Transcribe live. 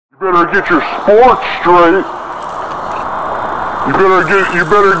better get your sports straight. You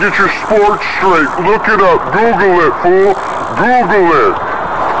better get your sports straight. Look it up. Google it, fool. Google it.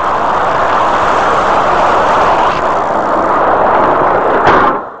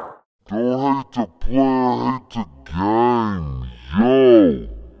 Don't hate the player, hate the game. Yo,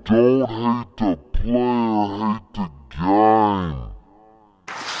 don't hate the player, hate the game.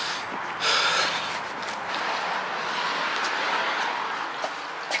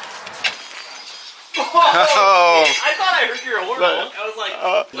 Oh. I thought I heard your horn. I was like,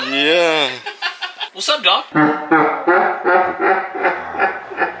 yeah. What's up, dog?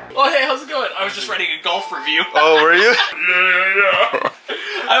 Oh, hey, how's it going? I was just writing a golf review. Oh, were you? Yeah.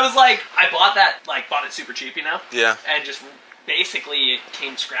 I was like, I bought it super cheap, you know? Yeah. And just basically it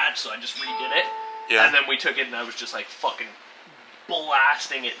came scratch, so I just redid it. Yeah. And then we took it and I was just like fucking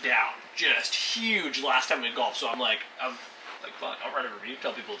blasting it down. Just huge last time we golfed, so I'm like, fuck, I'll write a review,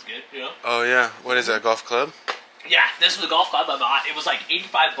 tell people it's good, you know? Oh, yeah. What is that, golf club? Yeah, this was the golf club I bought. It was like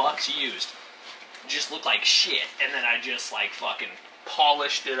 85 bucks used. Just looked like shit. And then I just like fucking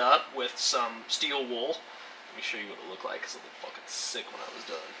polished it up with some steel wool. Let me show you what it looked like, because it looked fucking sick when I was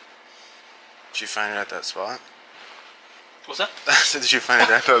done. Did you find it at that spot? What's that? I said, did you find it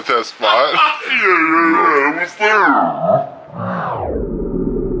at that spot? Yeah, it was there.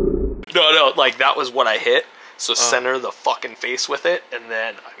 No, like that was what I hit. So center the fucking face with it, and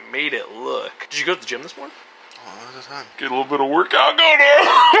then I made it look. Did you go to the gym this morning? Oh, all the time. Get a little bit of workout going on.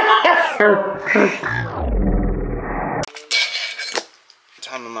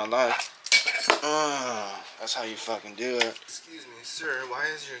 Time of my life. That's how you fucking do it. Excuse me, sir. Why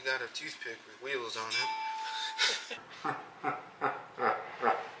has you got a toothpick with wheels on it?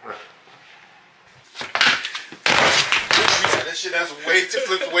 That shit has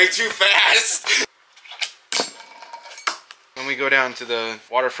flipped way too fast. When we go down to the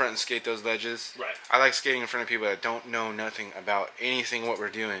waterfront and skate those ledges, right. I like skating in front of people that don't know nothing about anything what we're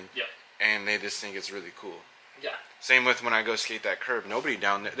doing. Yep. And they just think it's really cool. Yeah. Same with when I go skate that curb. Nobody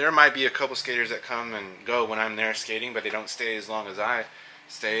down there. There might be a couple skaters that come and go when I'm there skating, but they don't stay as long as I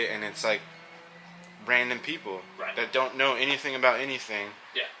stay. And it's like random people that don't know anything about anything.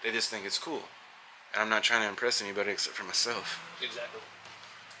 Yeah. They just think it's cool. And I'm not trying to impress anybody except for myself. Exactly.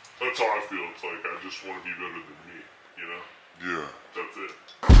 That's how I feel. It's like I just want to be better than me, you know? Yeah. That's it.